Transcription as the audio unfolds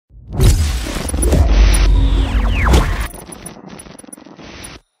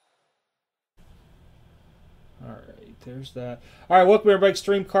there's that. All right, welcome everybody.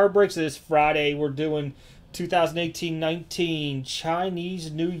 Extreme Card Breaks. It is Friday. We're doing 2018-19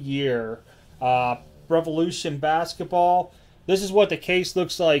 Chinese New Year Revolution basketball. This is what the case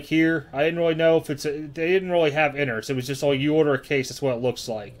looks like here. I didn't really know if it's they didn't really have innards. It was just all you order a case. That's what it looks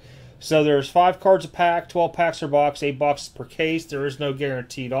like. So there's 5 cards a pack, 12 packs per box, 8 boxes per case. There is no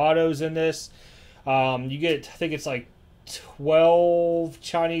guaranteed autos in this. You get, I think it's like 12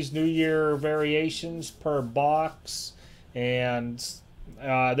 Chinese New Year variations per box, and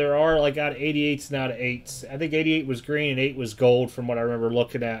there are like out of 88s and out of 8s. I think 88 was green and 8 was gold from what I remember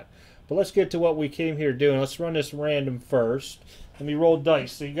looking at. But let's get to what we came here doing. Let's run this random first. Let me roll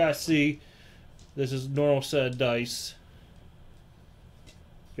dice. So you guys see, this is a normal set of dice.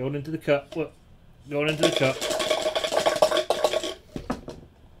 Going into the cup. Look, going into the cup.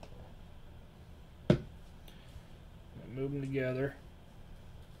 Move them together.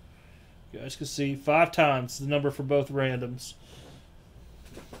 You guys can see 5 times the number for both randoms.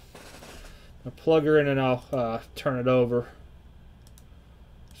 I'll plug her in and I'll turn it over.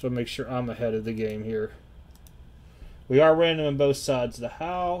 So make sure I'm ahead of the game here. We are random on both sides of the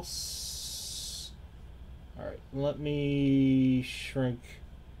house. Alright, let me shrink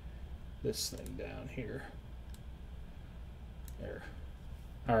this thing down here. There.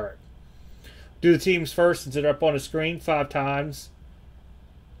 Alright. Do the teams first since they're up on the screen 5 times.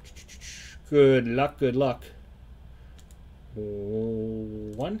 Good luck, good luck.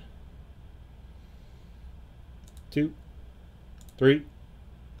 1, 2, 3,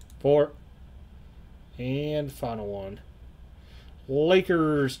 4, and final one.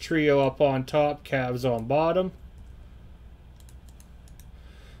 Lakers trio up on top, Cavs on bottom.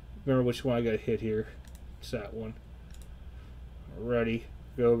 Remember which one I got to hit here. It's that one. Ready.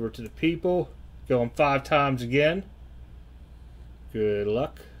 Go over to the people. Going 5 times again. Good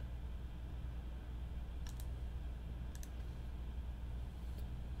luck.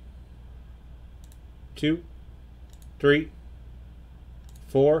 2, 3,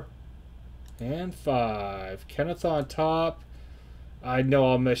 4, and 5. Kenneth on top. I know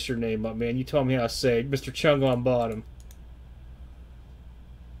I'll mess your name up, man. You told me how to say it. Mr. Chung on bottom.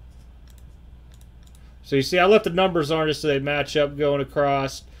 So you see, I left the numbers on just so they match up going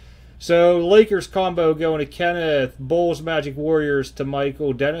across. So Lakers combo going to Kenneth. Bulls Magic Warriors to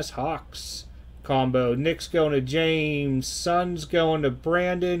Michael. Dennis Hawks combo. Knicks going to James. Suns going to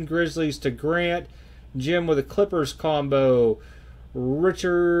Brandon. Grizzlies to Grant. Jim with a Clippers combo.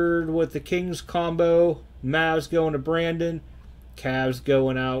 Richard with the Kings combo. Mavs going to Brandon. Cavs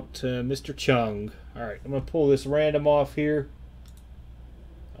going out to Mr. Chung. Alright, I'm going to pull this random off here.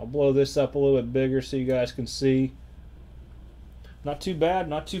 I'll blow this up a little bit bigger so you guys can see. Not too bad,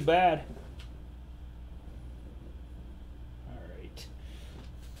 not too bad. Alright.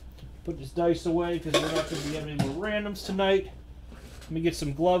 Put this dice away because we're not going to be having any more randoms tonight. Let me get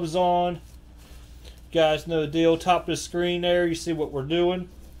some gloves on. You guys know the deal. Top of the screen there, you see what we're doing.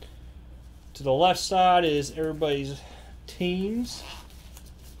 To the left side is everybody's teams.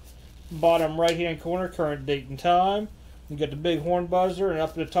 Bottom right hand corner, current date and time. You got the big horn buzzer, and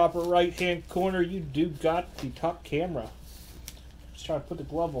up in the top right hand corner, you do got the top camera. Just trying to put the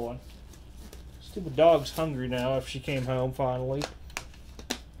glove on. Stupid dog's hungry now after she came home finally.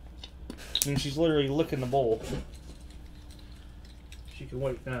 And she's literally licking the bowl. She can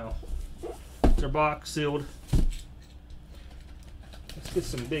wait now. Their box sealed. Let's get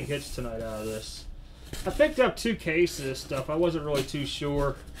some big hits tonight out of this. I picked up 2 cases of stuff. I wasn't really too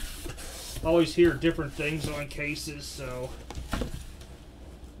sure. I always hear different things on cases, so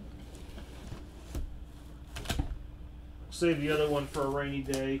save the other one for a rainy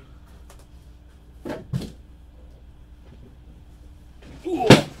day. Ooh.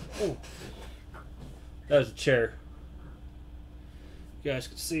 Ooh. That was a chair. You guys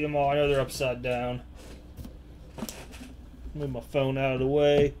can see them all. I know they're upside down. Move my phone out of the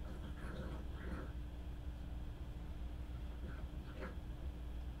way.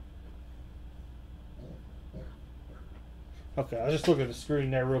 Okay, I was just looking at the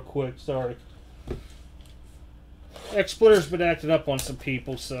screen there real quick. Sorry. X-Splitter's been acting up on some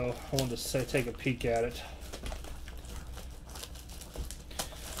people, so I wanted to take a peek at it.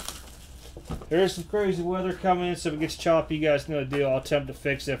 There is some crazy weather coming in, so if it gets choppy, you guys know the deal. I'll attempt to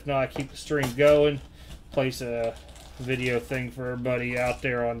fix it. If not, I keep the stream going. Place a video thing for everybody out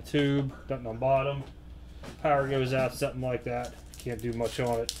there on the tube. Nothing on bottom. Power goes out, something like that. Can't do much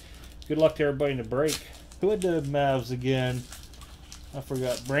on it. Good luck to everybody in the break. Who had the Mavs again? I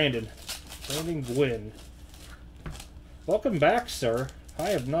forgot. Brandon. Brandon Gwynn. Welcome back, sir. I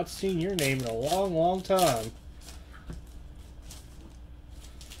have not seen your name in a long, long time.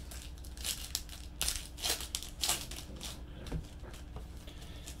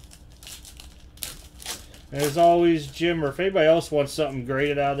 And as always, Jim, or if anybody else wants something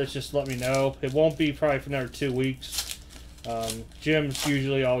graded out of this, just let me know. It won't be probably for another 2 weeks. Jim's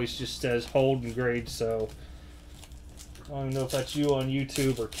usually always just says hold and grade, so I don't know if that's you on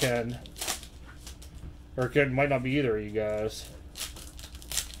YouTube or Ken. Or Ken might not be either of you guys.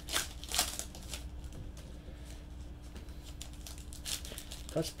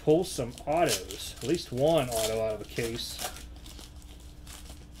 Let's pull some autos. At least one auto out of the case.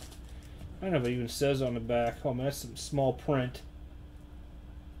 I don't know if it even says on the back. Oh man, that's some small print.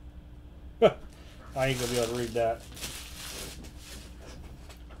 I ain't gonna be able to read that.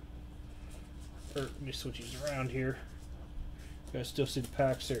 Let me switch these around here. You guys still see the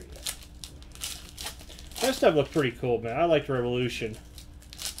packs there? Yeah. That stuff looked pretty cool, man. I liked Revolution.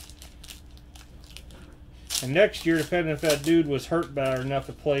 And next year, depending if that dude was hurt bad enough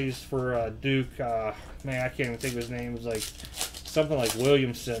to plays for Duke, man, I can't even think of his name. It was like something like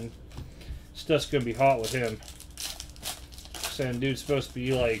Williamson. Stuff's gonna be hot with him. Saying dude's supposed to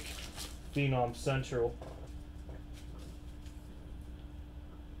be like Phenom Central.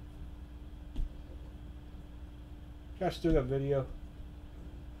 Gosh, still got video.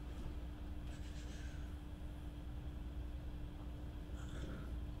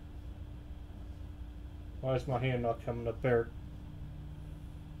 Why is my hand not coming up there?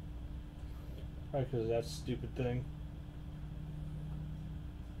 Probably because of that stupid thing.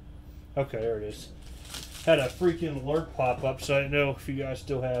 Okay, there it is. Had a freaking alert pop up, so I didn't know if you guys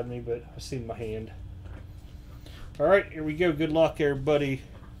still had me, but I seen my hand. Alright, here we go. Good luck, everybody.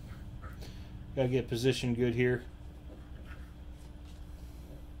 Gotta get positioned good here.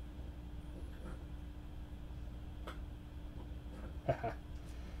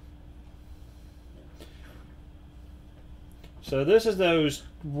 So this is those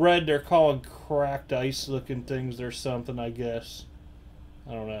red, they're calling cracked ice looking things or something, I guess.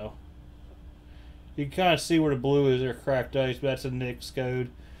 I don't know. You can kind of see where the blue is there, cracked ice, but that's a Knicks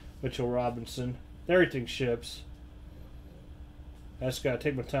code. Mitchell Robinson. Everything ships. I just gotta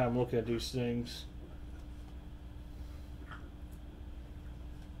take my time looking at these things.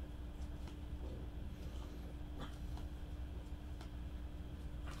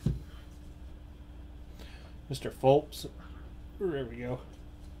 Mr. Fultz. There we go.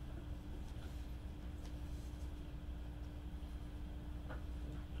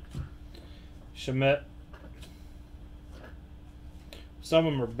 Shamet. Some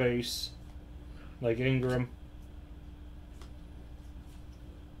of them are base, like Ingram.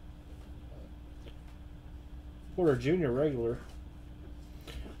 Porter Jr. regular.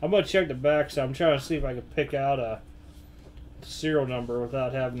 I'm going to check the back, so I'm trying to see if I can pick out a serial number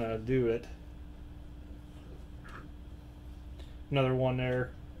without having to do it. Another one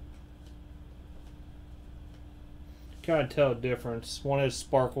there. Kind of tell a difference. One is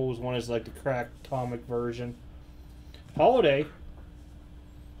sparkles, one is like the cracked atomic version. Holiday.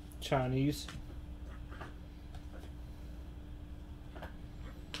 Chinese.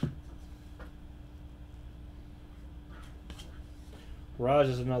 Raj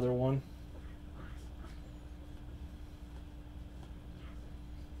is another one.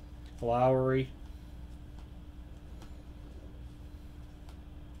 Lowry.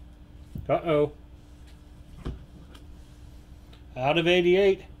 Uh-oh. Out of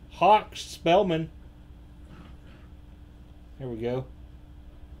 88. Hawks, Spellman. There we go.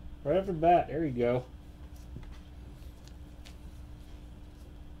 Right off the bat. There you go.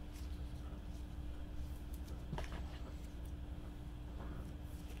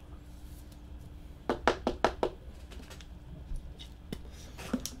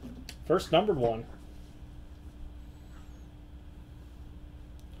 First numbered one.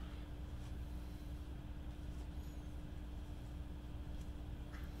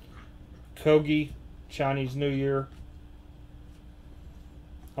 Kogi, Chinese New Year.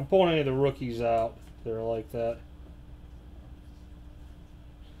 I'm pulling any of the rookies out that are like that.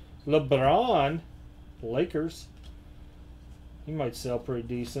 LeBron, Lakers. He might sell pretty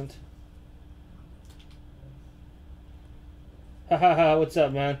decent. Ha ha ha, what's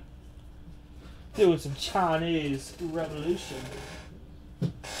up, man? Doing some Chinese Revolution.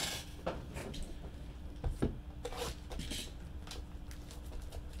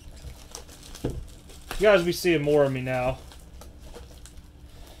 You guys will be seeing more of me now.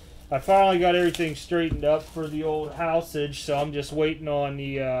 I finally got everything straightened up for the old houseage, so I'm just waiting on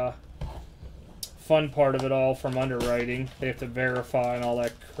the fun part of it all from underwriting. They have to verify and all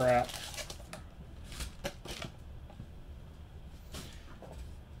that crap.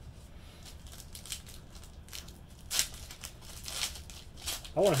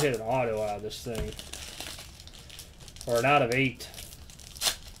 I want to hit an auto out of this thing. Or an out of 8.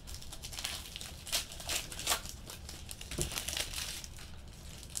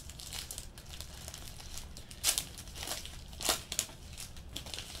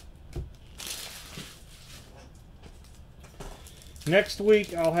 Next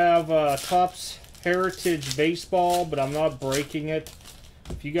week I'll have Topps Heritage Baseball, but I'm not breaking it.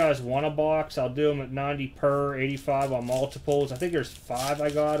 If you guys want a box, I'll do them at 90 per, 85 on multiples. I think there's 5 I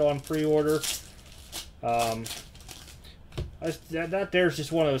got on pre-order. That there's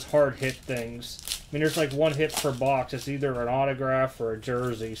just one of those hard hit things. I mean, there's like 1 hit per box. It's either an autograph or a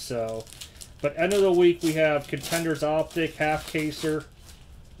jersey. So, but end of the week we have Contenders Optic half caser.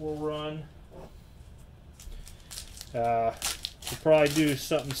 Will run. We'll probably do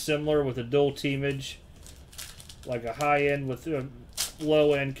something similar with a dual teamage, like a high end with a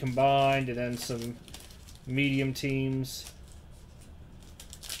low end combined, and then some medium teams.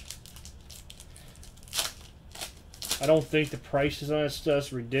 I don't think the prices on this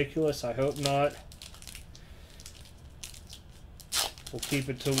stuff's ridiculous. I hope not. We'll keep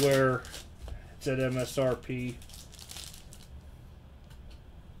it to where it's at MSRP.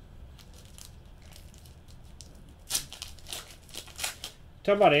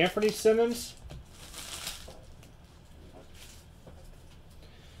 Talking about Anthony Simmons.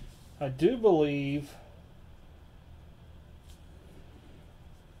 I do believe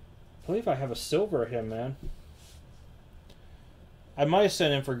I have a silver of him, man. I might have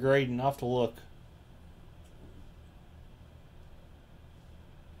sent him for grading. I'll have to look.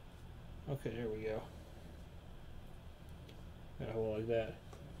 Okay, there we go. Yeah, hold like that.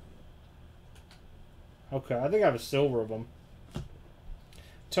 Okay, I think I have a silver of him.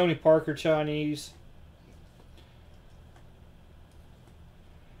 Tony Parker Chinese.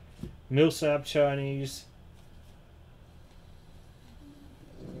 Millsap Chinese.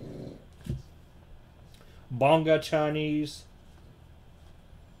 Bonga Chinese.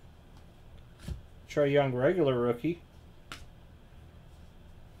 Trae Young regular rookie.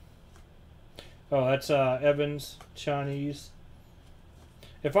 Oh, that's Evans Chinese.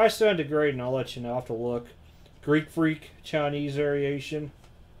 If I send a grading, I'll let you know. I'll have to look. Greek Freak Chinese variation.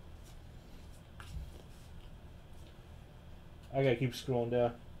 I gotta keep scrolling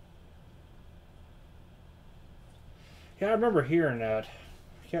down. Yeah, I remember hearing that.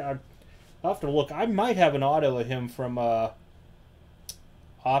 Yeah, I'll have to look. I might have an auto of him from Optic.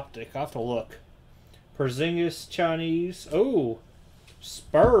 I'll have to look. Porzingis Chinese. Oh,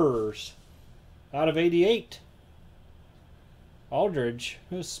 Spurs. Out of 88. Aldridge.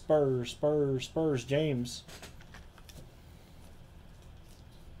 Who's Spurs? James.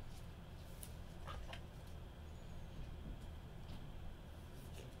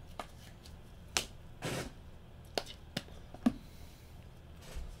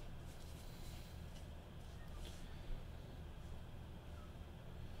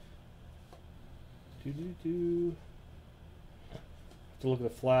 To look at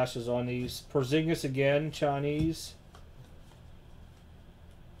the flashes on these. Porzingis again, Chinese.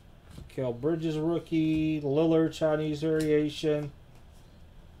 Kel Bridges rookie. Lillard Chinese variation.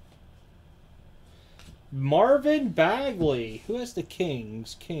 Marvin Bagley. Who has the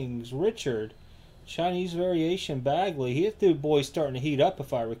Kings? Richard. Chinese variation Bagley. His two boys starting to heat up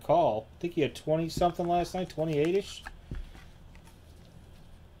if I recall. I think he had 20 something last night, 28-ish.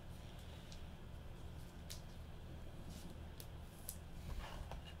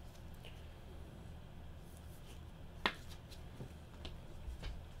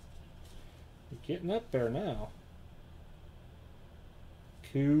 Getting up there now.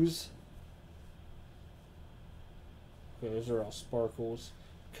 Kuz. Okay, those are all sparkles.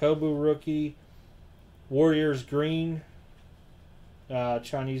 Kobu rookie. Warriors green.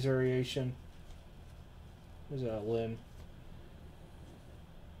 Chinese variation. Who's that? Lin.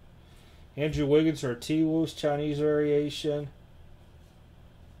 Andrew Wiggins or T-Wolves Chinese variation.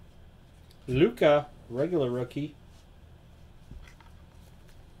 Luka, regular rookie.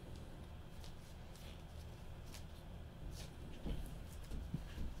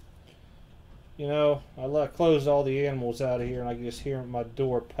 You know, I closed all the animals out of here and I can just hear my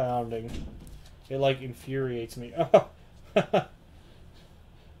door pounding. It like infuriates me. Oh.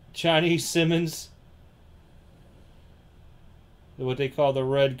 Chinese Simmons. What they call the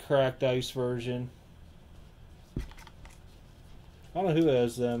red cracked ice version. I don't know who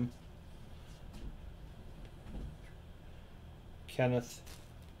has them. Kenneth.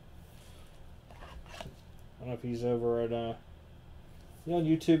 I don't know if he's over at you on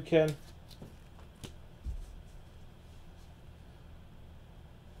YouTube, Ken?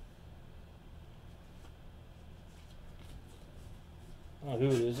 I don't know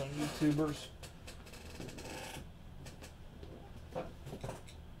who it is on YouTubers.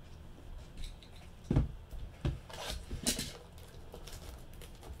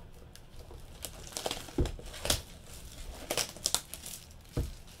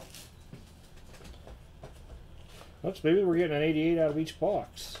 Oops, maybe we're getting an 88 out of each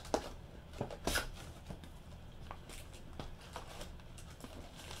box.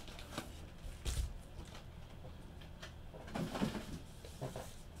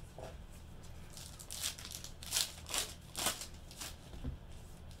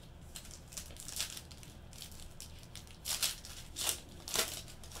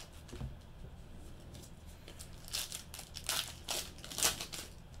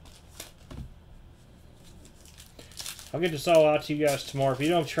 I'll get this all out to you guys tomorrow. If you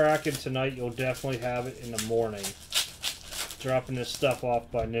don't track it tonight, you'll definitely have it in the morning. Dropping this stuff off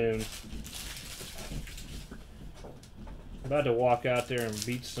by noon. I'm about to walk out there and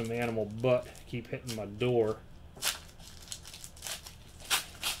beat some animal butt. Keep hitting my door.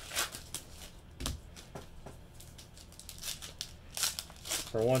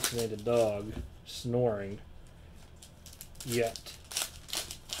 For once, it ain't a dog snoring yet.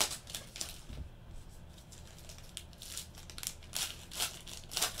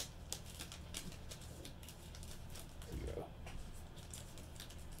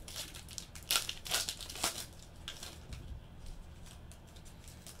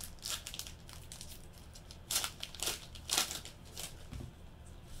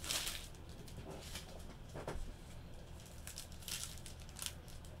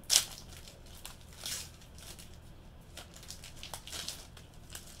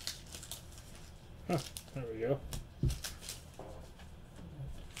 There we go.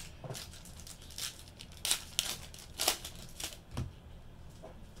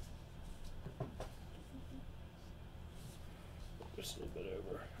 Just a little bit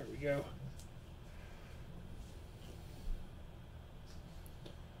over. There we go.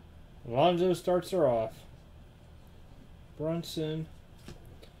 Alonzo starts her off. Brunson.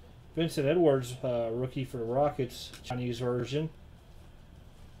 Vincent Edwards, rookie for the Rockets, Chinese version.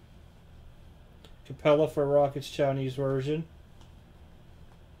 Capella for Rockets, Chinese version.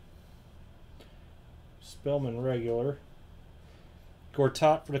 Spellman regular.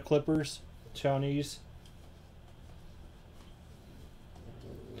 Gortat for the Clippers, Chinese.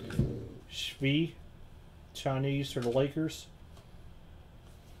 Shvee, Chinese for the Lakers.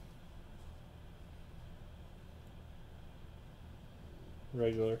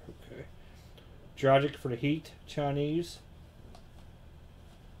 Regular, okay. Dragic for the Heat, Chinese.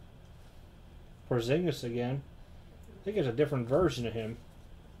 Porzingis again. I think it's a different version of him.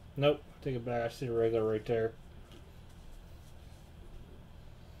 Nope, take it back. I see the regular right there.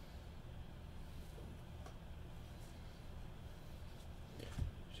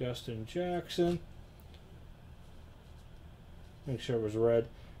 Justin Jackson. Make sure it was red.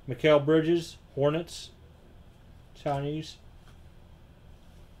 Mikal Bridges, Hornets, Chinese.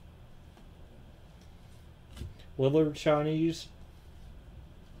 Lillard, Chinese.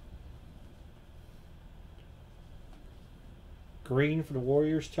 Green for the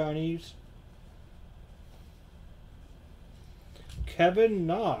Warriors, Chinese. Kevin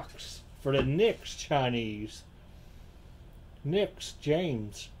Knox for the Knicks, Chinese. Knicks,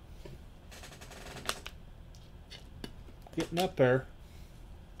 James. Getting up there.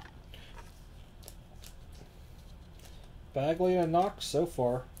 Bagley and Knox so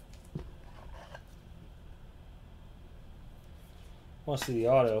far. Want to see the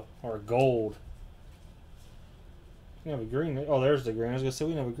auto or gold. We have a green. Oh, there's the green. I was gonna say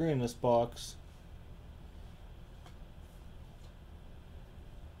we have a green in this box.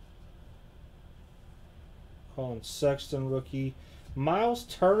 Colin Sexton rookie. Miles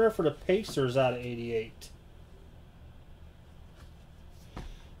Turner for the Pacers out of 88.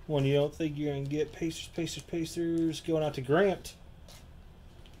 One you don't think you're gonna get. Pacers. Going out to Grant.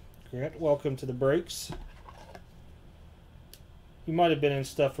 Grant, welcome to the breaks. You might have been in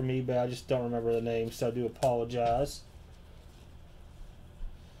stuff from eBay. I just don't remember the name, so I do apologize.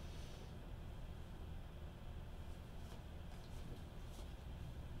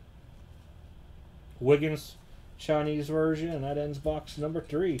 Wiggins, Chinese version, and that ends box number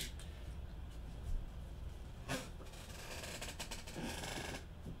 3.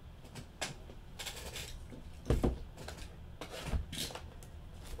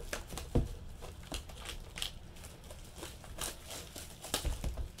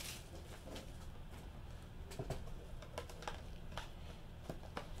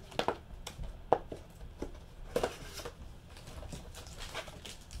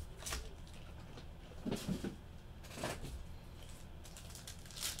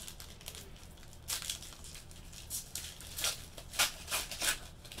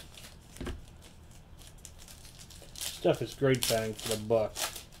 Stuff is great bang for the buck.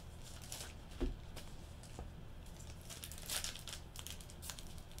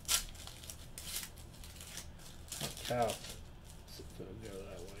 cow. Let's see if it'll go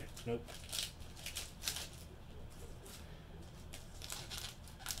that way. Nope.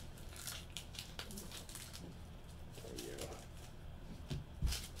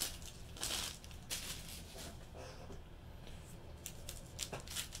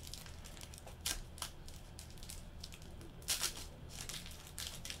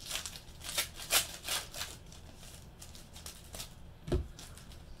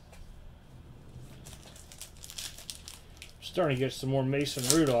 Starting to get some more Mason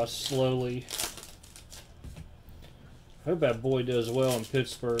Rudolph slowly. I hope that boy does well in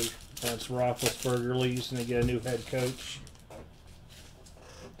Pittsburgh once Roethlisberger leaves and they get a new head coach.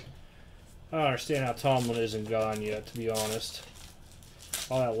 I don't understand how Tomlin isn't gone yet, to be honest.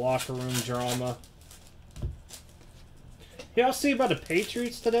 All that locker room drama. Y'all see about the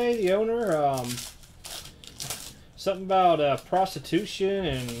Patriots today? The owner, something about prostitution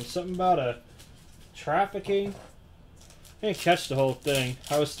and something about trafficking. I didn't catch the whole thing.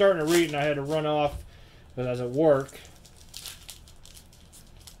 I was starting to read and I had to run off because I was at work.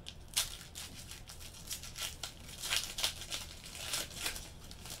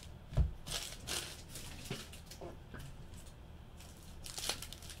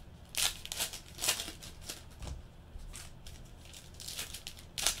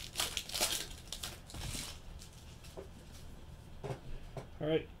 All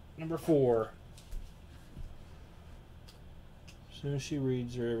right, number 4. As soon as she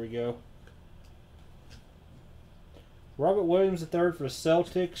reads, there we go. Robert Williams III for the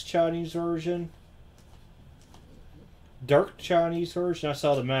Celtics, Chinese version. Dirk, Chinese version. I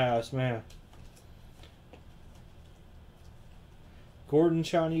saw the Mavs, man. Gordon,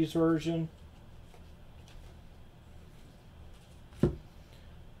 Chinese version. He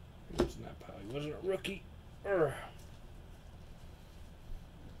wasn't that pal. He wasn't a rookie. Urgh.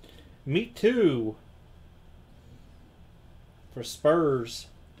 Me too. For Spurs,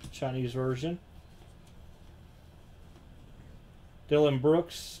 Chinese version. Dylan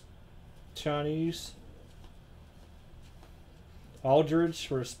Brooks, Chinese. Aldridge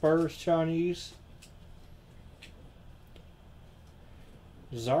for Spurs, Chinese.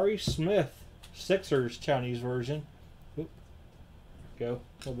 Zari Smith, Sixers, Chinese version. Oop. Go.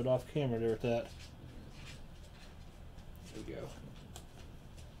 A little bit off camera there with that. There we go.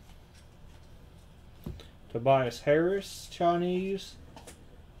 Tobias Harris, Chinese.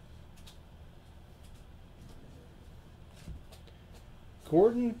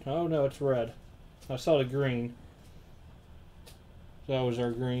 Gordon? Oh no, it's red. I saw the green. That was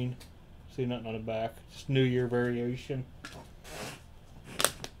our green. See nothing on the back. Just New Year variation.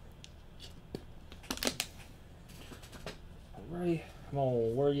 Alrighty. Come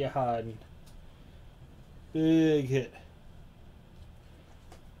on, where are you hiding? Big hit.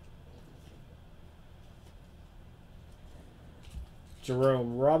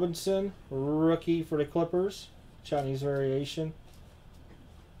 Jerome Robinson, rookie for the Clippers, Chinese variation.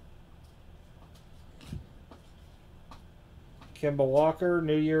 Kemba Walker,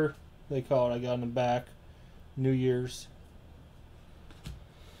 New Year, they call it, I got in the back, New Year's.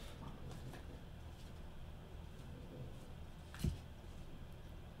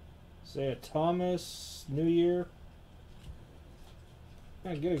 Isaiah Thomas, New Year.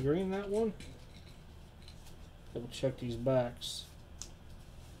 Can I get a green that one? Double check these backs.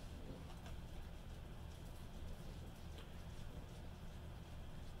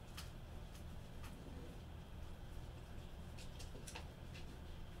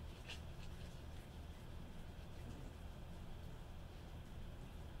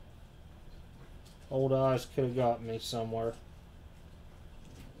 Old eyes could have got me somewhere.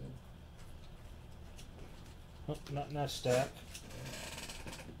 Oh, not in that stack.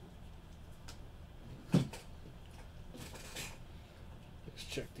 Let's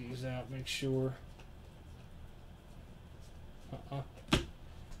check these out, make sure.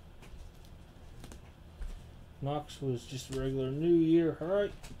 Knox was just a regular New Year.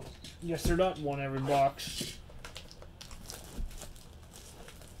 Alright. Yes, they're not one every box.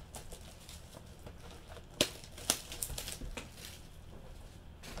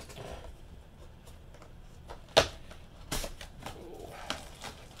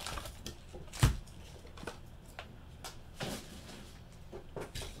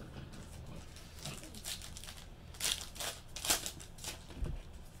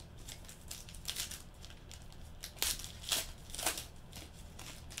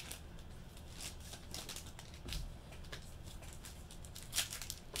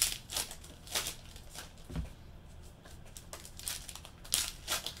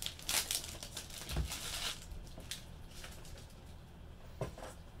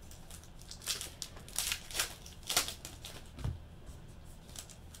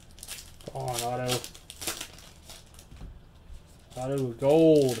 Auto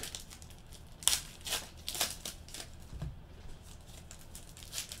gold.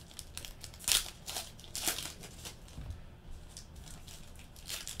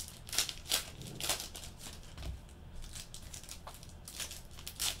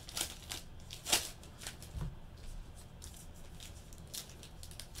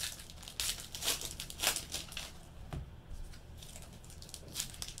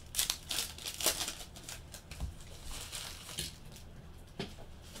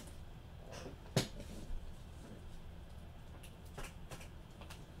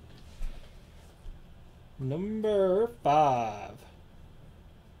 Number 5.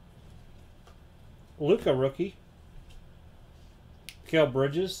 Luka rookie. Kel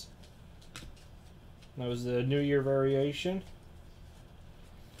Bridges. That was the New Year variation.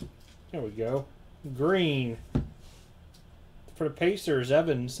 There we go. Green. For the Pacers,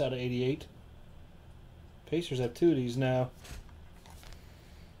 Evans out of 88. Pacers have 2 of these now.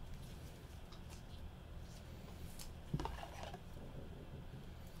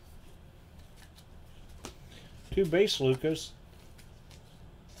 Two base Lucas.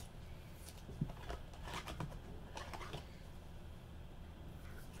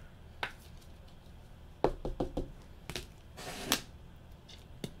 There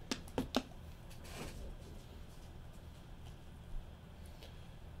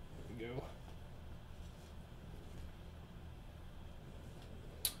we go.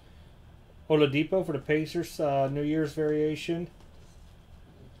 Oladipo for the Pacers, New Year's variation.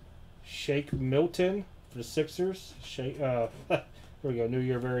 Shake Milton for the Sixers. Here we go, New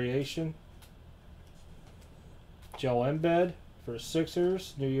Year variation. Joel Embiid for the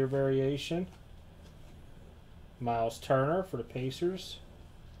Sixers, New Year variation. Miles Turner for the Pacers,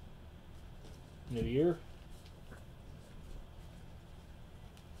 New Year.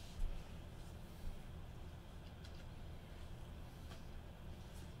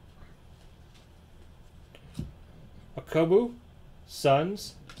 Okobo,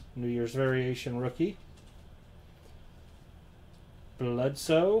 Suns, New Year's variation rookie.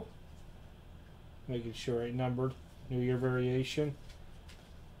 Bledsoe, making sure ain't numbered, New Year variation.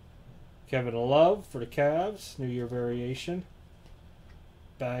 Kevin Love for the Cavs, New Year variation.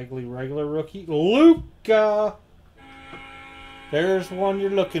 Bagley regular rookie. Luka! There's one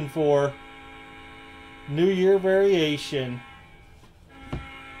you're looking for. New Year variation.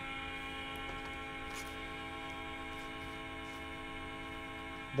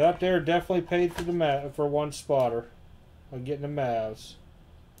 That there definitely paid for the for one spotter on getting the Mavs.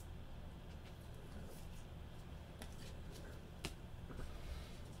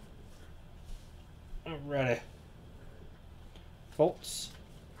 Alrighty. Fultz,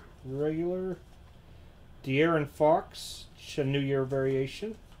 regular. De'Aaron Fox, New Year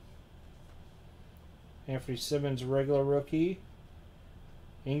variation. Anthony Simmons, regular rookie.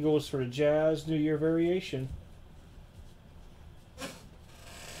 Ingles for the Jazz, New Year variation.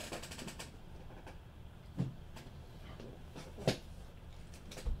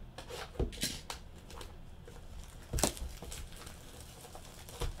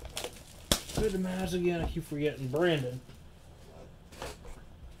 The Mavs again. I keep forgetting Brandon.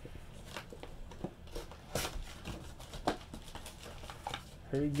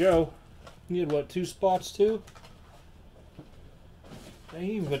 Here you go. You had what, 2 spots too? They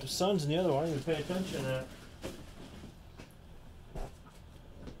even got the Suns in the other one. I didn't even pay attention to that.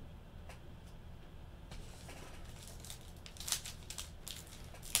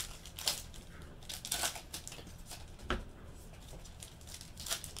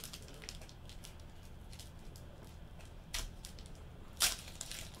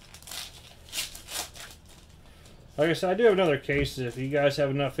 Like I said, I do have another case. If you guys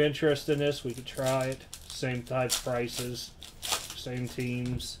have enough interest in this, we could try it. Same type prices, same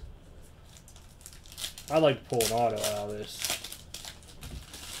teams. I'd like to pull an auto out of this.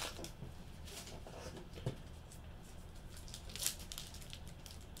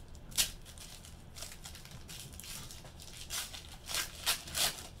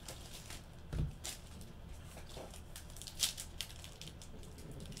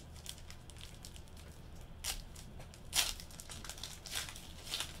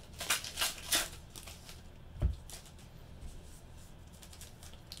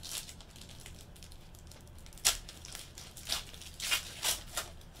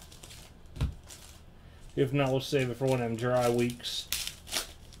 If not, we'll save it for one of them dry weeks.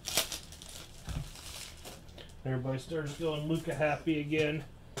 Everybody starts going Luka happy again.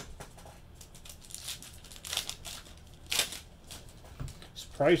 These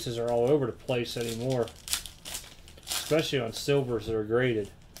prices are all over the place anymore. Especially on silvers that are graded.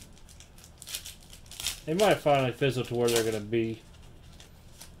 They might finally fizzle to where they're going to be.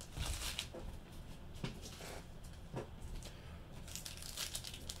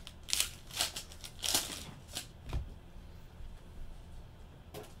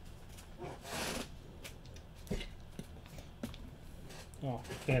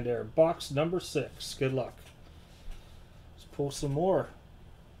 And there, box number 6. Good luck. Let's pull some more.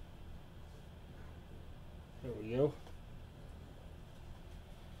 There we go.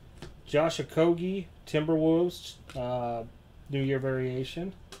 Josh Okogie, Timberwolves, New Year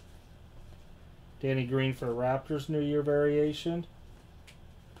variation. Danny Green for Raptors, New Year variation.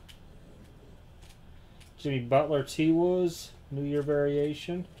 Jimmy Butler, T-Wolves, New Year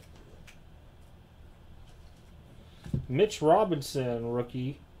variation. Mitch Robinson,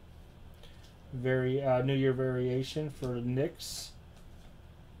 rookie, New Year variation for the Knicks.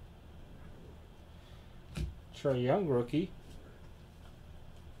 Trae Young, rookie.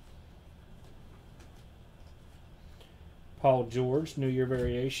 Paul George, New Year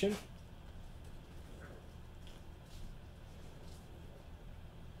variation.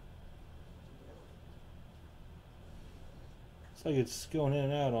 It's like it's going in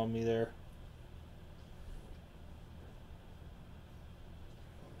and out on me there.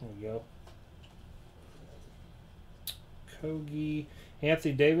 There we go. Kogi.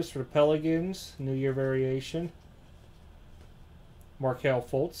 Anthony Davis for the Pelicans, New Year variation. Markelle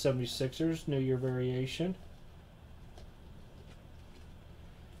Fultz, 76ers, New Year variation.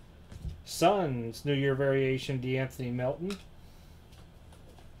 Suns, New Year variation, DeAnthony Melton.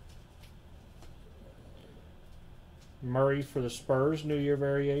 Murray for the Spurs, New Year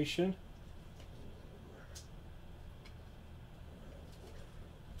variation.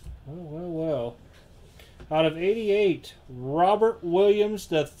 Well. Out of 88, Robert Williams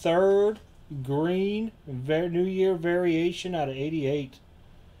III, green, New Year variation out of 88.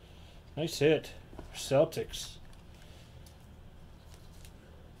 Nice hit. Celtics.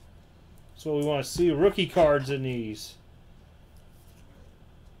 That's what we want to see. Rookie cards in these.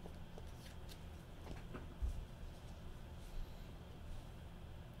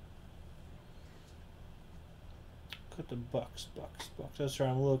 Cut the Bucks. That's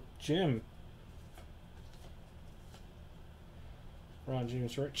trying to look. Jim. Ron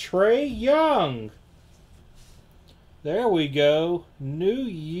James, right? Trae Young. There we go. New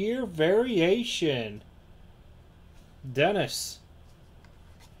Year variation. Dennis.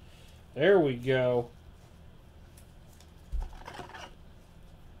 There we go.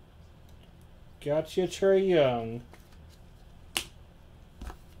 Gotcha, Trae Young.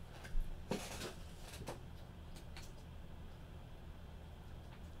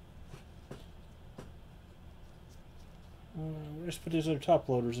 Just put these other top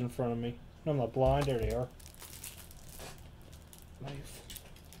loaders in front of me. I'm not blind. There they are. Knife.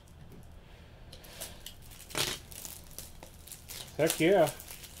 Heck yeah.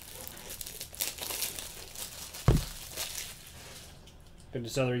 Got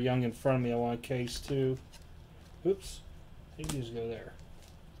this other Young in front of me I want a case too. Oops. I think just go there.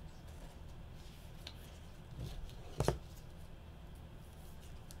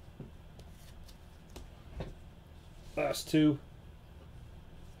 Last two.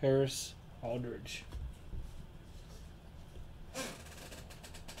 Harris, Aldridge.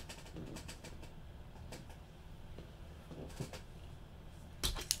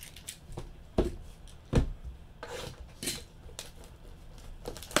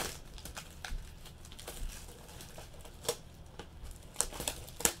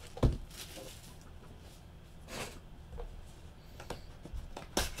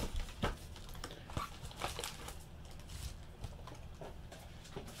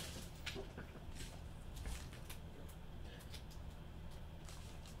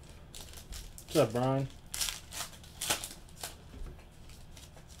 What's up, Brian?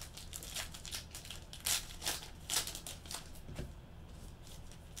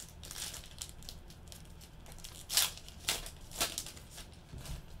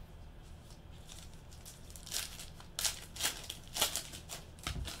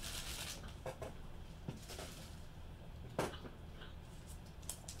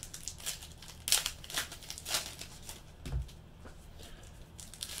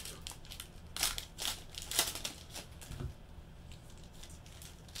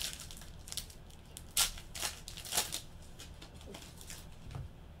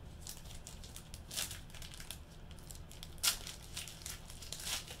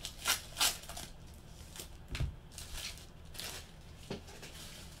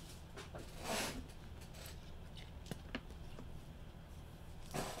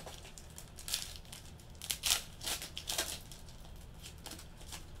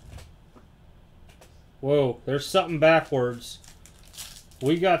 Whoa, there's something backwards.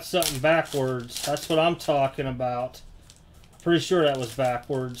 We got something backwards. That's what I'm talking about. Pretty sure that was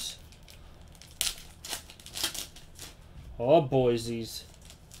backwards. Oh, boysies.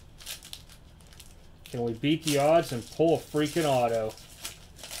 Can we beat the odds and pull a freaking auto?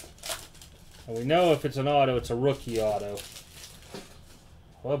 And we know if it's an auto, it's a rookie auto.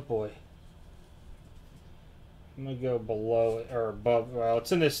 Oh boy. I'm going to go below it, or above. Well,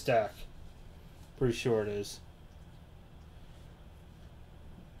 it's in this stack. Pretty sure it is.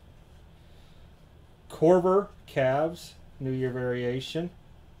 Corver, Cavs, New Year variation.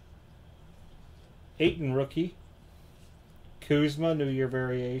 AYTON rookie. Kuzma, New Year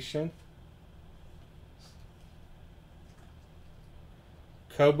variation.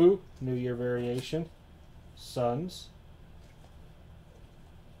 Kobu, New Year variation. Suns.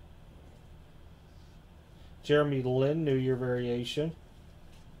 Jeremy Lin, New Year variation.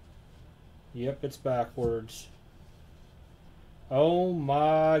 Yep, it's backwards. Oh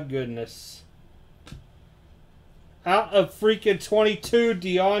my goodness. Out of freaking 22,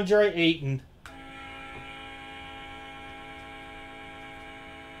 DeAndre Ayton.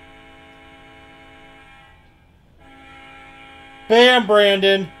 Bam,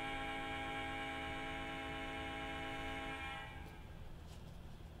 Brandon.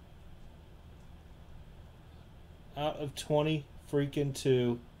 Out of 20 freaking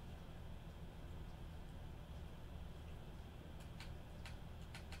 2.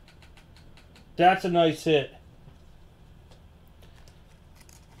 That's a nice hit.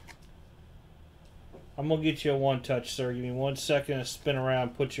 I'm going to get you a one-touch, sir. Give me 1 second to spin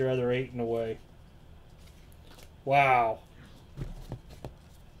around, put your other Ayton away. Wow.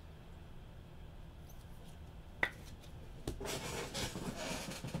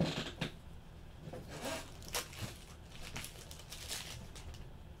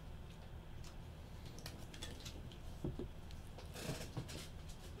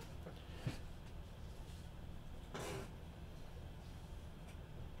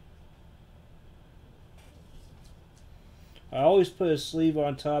 I always put a sleeve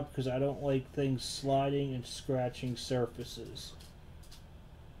on top because I don't like things sliding and scratching surfaces.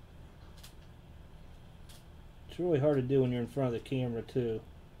 It's really hard to do when you're in front of the camera too.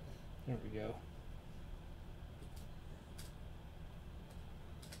 There we go.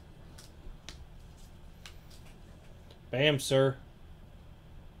 Bam, sir.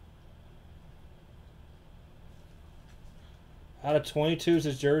 Out of 22 is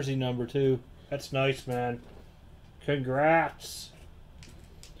his jersey number too. That's nice, man. Congrats.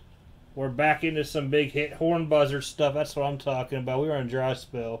 We're back into some big hit horn buzzer stuff. That's what I'm talking about. We were on a dry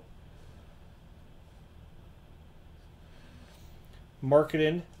spell.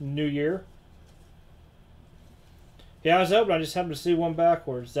 Marketing, New Year. Yeah, I was open. I just happened to see one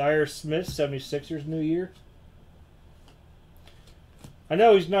backwards. Zaire Smith, 76ers, New Year. I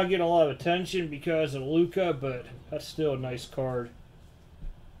know he's not getting a lot of attention because of Luka, but that's still a nice card.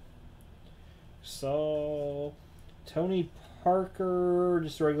 So... Tony Parker,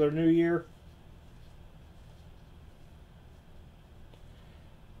 just a regular New Year.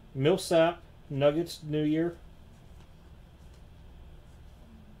 Millsap, Nuggets, New Year.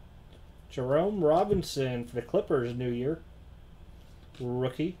 Jerome Robinson for the Clippers, New Year.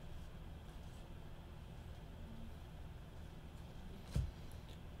 Rookie.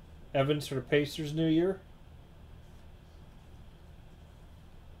 Evans for the Pacers, New Year.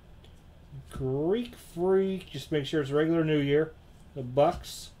 Greek Freak, just make sure it's regular New Year. The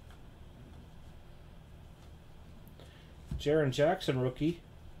Bucks. Jaren Jackson, rookie.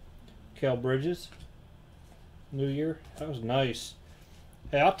 Kel Bridges, New Year. That was nice.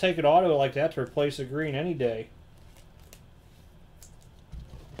 Hey, I'll take an auto like that to replace a green any day.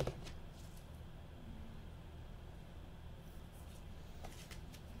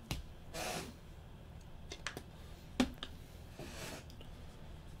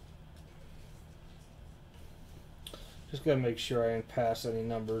 Just gotta make sure I didn't pass any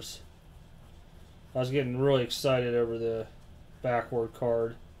numbers. I was getting really excited over the backward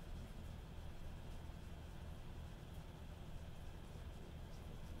card.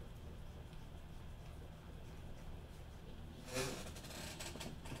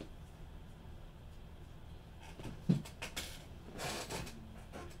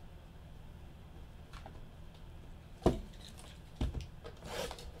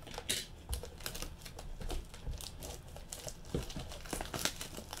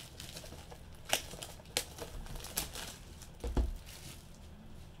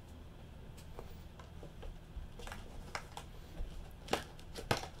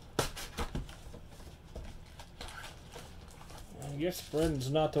 I guess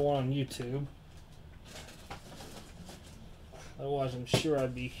Brendan's not the one on YouTube. Otherwise, I'm sure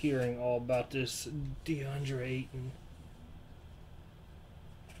I'd be hearing all about this DeAndre Ayton.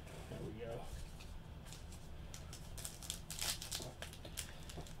 There we go.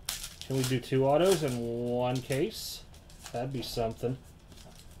 Can we do 2 autos in 1 case? That'd be something.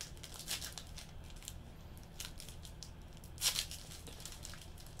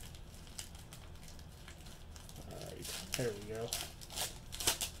 There we go.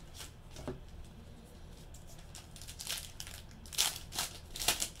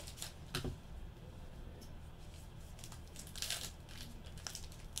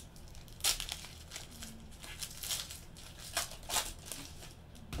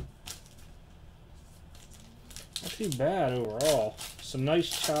 Not too bad overall. Some nice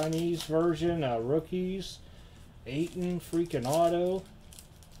Chinese version, rookies. AYTON freaking auto.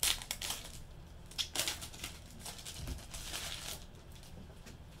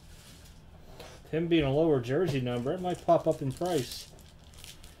 Him being a lower jersey number, it might pop up in price.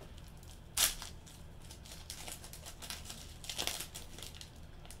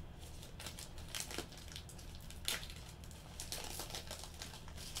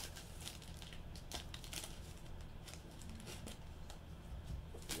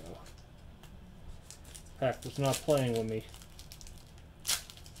 Pack was not playing with me.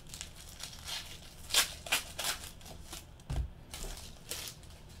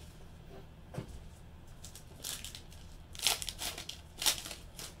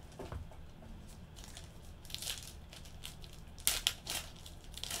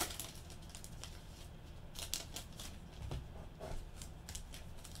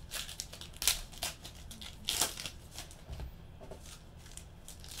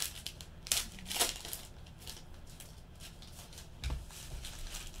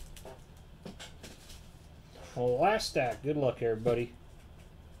 Well, last stack. Good luck, everybody.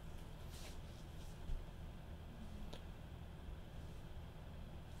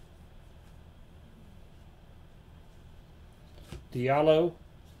 Diallo,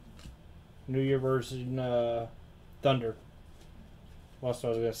 New Year version, Thunder. That's what I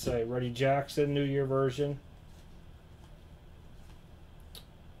was going to say. Reddy Jackson, New Year version.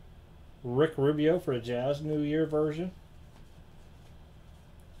 Rick Rubio for the Jazz, New Year version.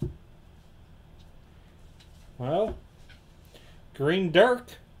 Well, Green Dirk,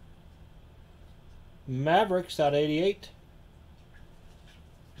 Mavericks out 88.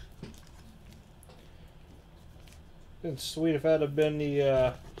 Been sweet if that had been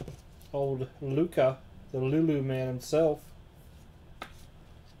the old Luka, the Lulu man himself.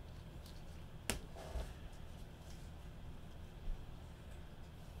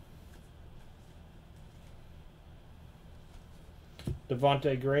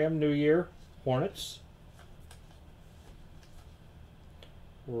 Devontae Graham, New Year, Hornets.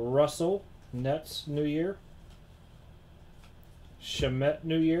 Russell, Nets, New Year. Shamet,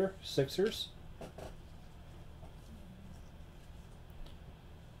 New Year, Sixers.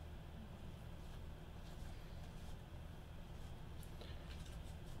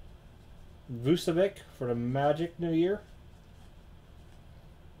 Vucevic for the Magic, New Year.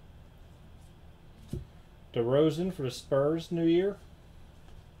 DeRozan for the Spurs, New Year.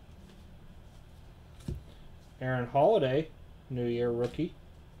 Aaron Holiday, New Year rookie.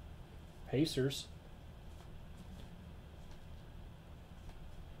 Pacers.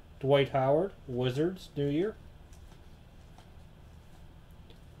 Dwight Howard, Wizards, New Year.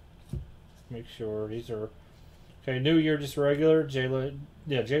 Make sure these are okay. New Year, just regular.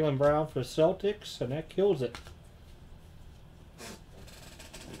 Jaylen Brown for the Celtics, and that kills it.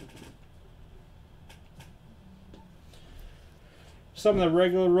 Some of the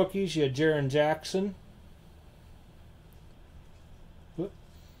regular rookies, you had Jaren Jackson.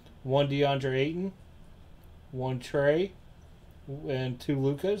 One DeAndre Ayton, one Trey, and two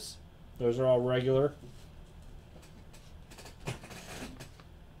Lucas. Those are all regular.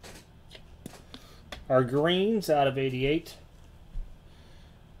 Our greens out of 88.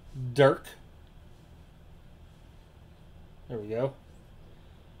 Dirk. There we go.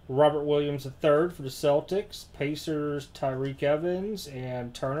 Robert Williams III for the Celtics. Pacers, Tyreek Evans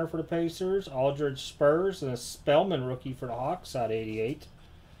and Turner for the Pacers. Aldridge Spurs, and a Spellman rookie for the Hawks out of 88.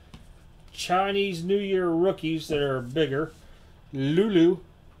 Chinese New Year rookies that are bigger. Lulu.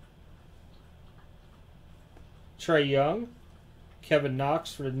 Trae Young. Kevin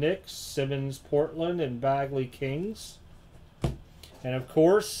Knox for the Knicks. Simmons, Portland, and Bagley Kings. And of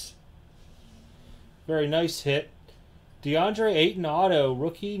course, very nice hit. DeAndre Ayton auto.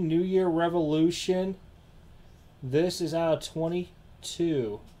 Rookie New Year Revolution. This is out of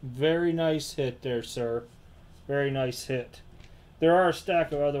 22. Very nice hit there, sir. Very nice hit. There are a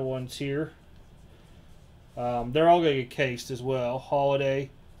stack of other ones here. They're all going to get cased as well. Holiday,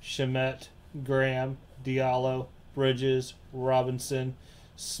 Shamet, Graham, Diallo, Bridges, Robinson,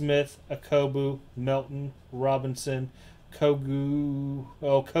 Smith, Akobu, Melton, Robinson, Kogi,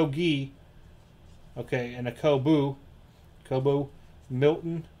 okay, and Akobu,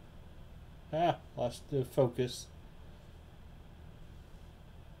 Milton. Lost the focus.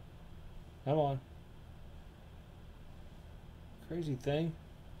 Come on. Crazy thing.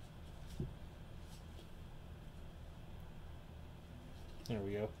 There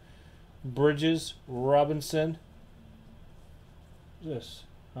we go. Bridges, Robinson. This.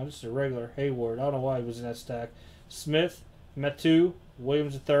 Oh, just a regular Hayward. I don't know why he was in that stack. Smith, Metu,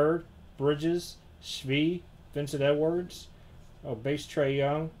 Williams III, Bridges, Shvee, Vincent Edwards. Oh, base Trey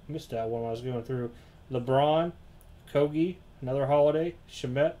Young. Missed that one when I was going through. LeBron, Kogi, another Holiday,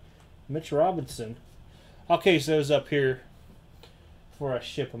 Shamet, Mitch Robinson. I'll case those up here before I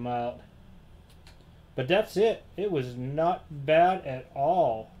ship them out. But that's it. It was not bad at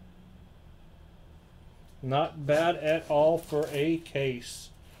all. Not bad at all for a case.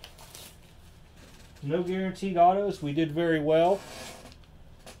 No guaranteed autos. We did very well.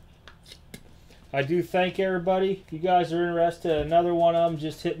 I do thank everybody. If you guys are interested in another one of them,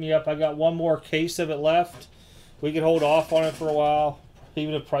 just hit me up. I got one more case of it left. We can hold off on it for a while.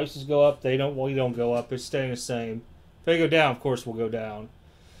 Even if prices go up, we don't go up. It's staying the same. If they go down, of course, we'll go down.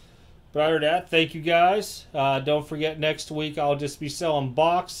 But other than that, thank you guys. Don't forget, next week I'll just be selling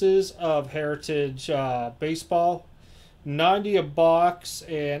boxes of Heritage Baseball. 90 a box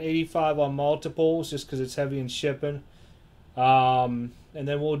and 85 on multiples, just because it's heavy in shipping. And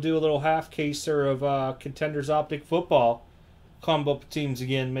then we'll do a little half caser of Contenders Optic Football. Combo up teams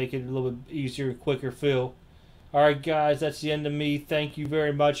again, make it a little bit easier, quicker fill. Alright guys, that's the end of me. Thank you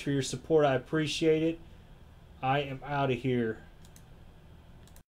very much for your support. I appreciate it. I am out of here.